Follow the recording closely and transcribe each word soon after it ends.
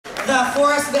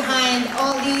force behind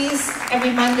all these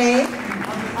every Monday.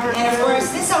 And of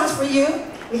course, this song is for you.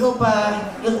 We hope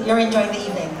you're enjoying the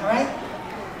evening, all right?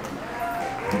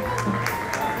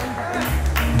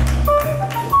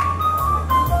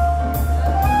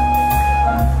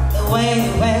 The way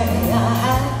you wear your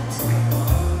hat,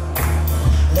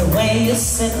 the way you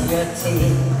sip your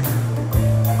tea,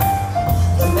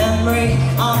 the memory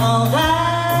of all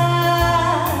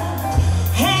that.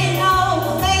 Hey,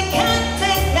 no, they can't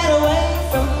take that away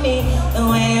from me. The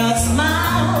way your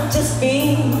smile just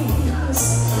beams,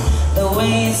 the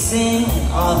way you sing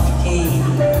off key,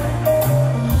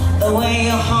 the way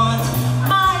you haunt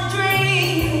my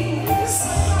dreams.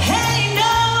 Hey,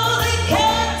 no, they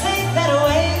can't take that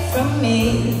away from me.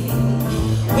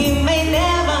 We may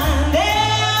never,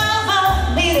 never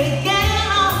meet again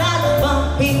on that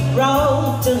bumpy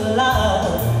road to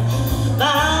love,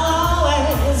 but I'll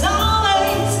always,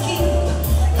 always keep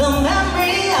the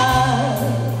memory of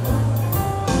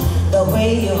the way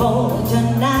you hold your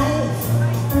knife,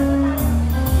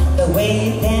 the way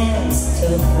you dance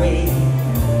till 3,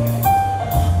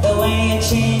 the way you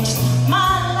changed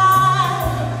my life.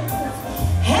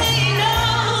 Hey, no,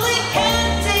 they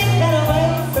can't take that away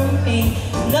from me.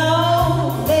 No,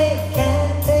 they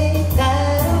can't take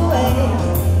that away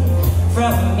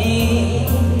from me.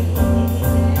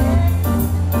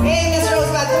 Hey, Miss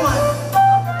Rosebud, come on.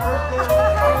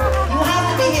 You have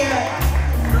to be here.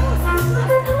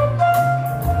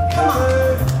 Come on.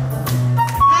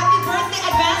 Happy birthday,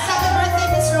 advance happy birthday,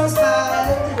 Miss Rosebud.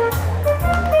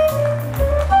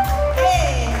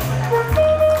 Hey.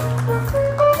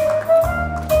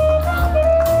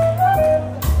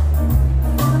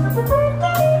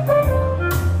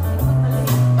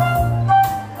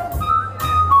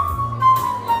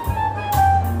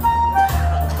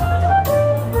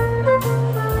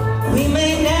 We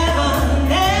may never,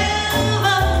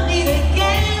 never meet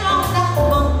again on that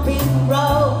bumpy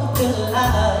road to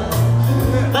love,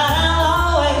 but I'll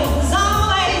always,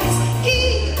 always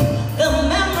keep the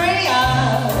memory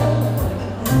of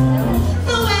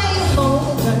the way you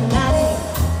hold your knife,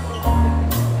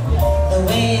 the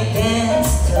way you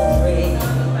dance till 3,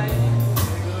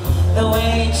 the way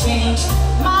you changed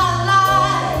my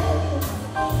life.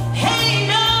 Hey,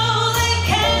 no, they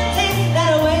can't take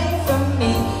that away from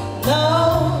me.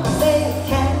 No, they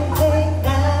can't take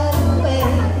that away.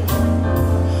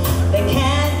 They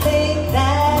can't take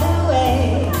that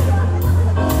away.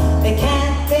 They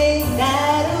can't take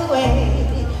that away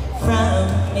from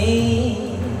me.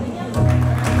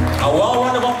 A warm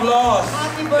round of applause,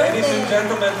 Happy birthday. ladies and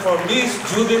gentlemen, for Miss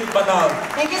Judith Banal.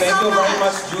 Thank you so very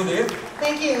much. much, Judith.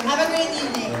 Thank you. Have a great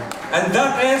evening. And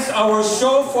that ends our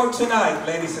show for tonight,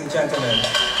 ladies and gentlemen.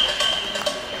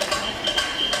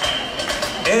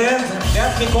 And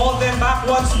let me call them back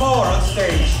once more on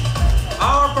stage.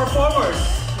 Our performers.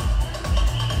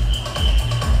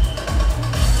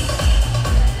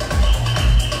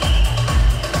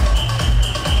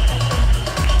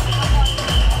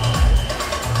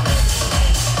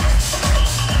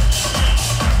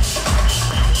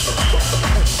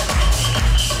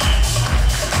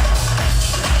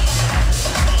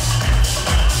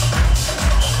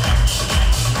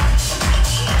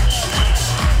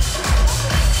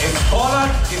 Escola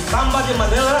de Samba de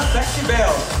Manila, Sexy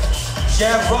Bells.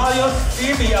 Chef Ralios,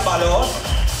 Phoebe Abalos.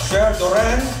 Chef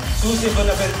Doren, Susie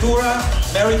Bonaventura,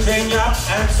 Mary Jane Yap,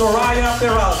 and Soraya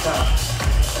Peralta.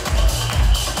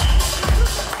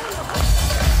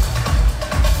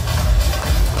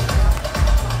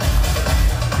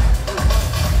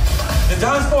 The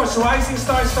Dance Force Rising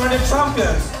Stars Tournament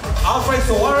champions, Alfred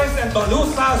Suarez and Balu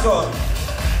Sazon.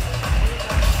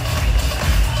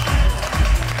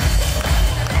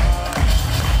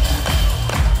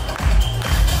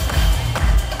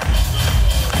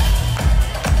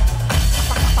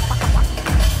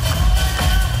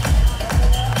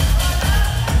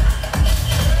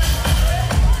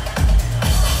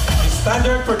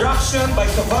 Standard production by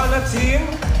Savannah Team,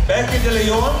 Becky De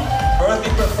Leon, birthday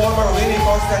performer Winnie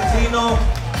Constantino,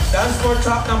 dance floor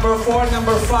track number 4,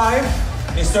 number 5,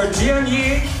 Mr. Jian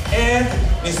Yi, and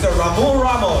Mr. Ramu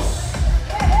Ramos.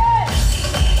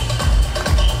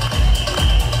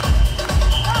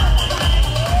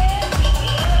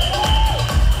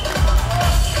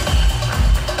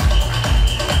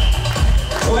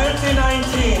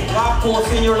 Blackpool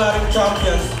Senior Latin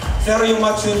Champions, Sergio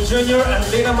Machon Jr.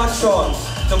 and Lina Machon,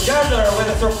 together with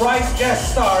a surprise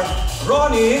guest star,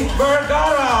 Ronnie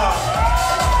Vergara.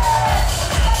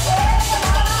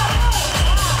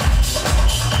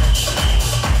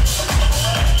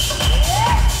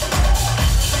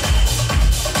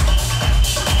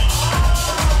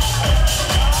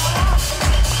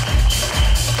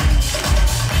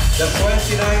 the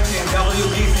 2019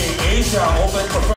 WBC Asia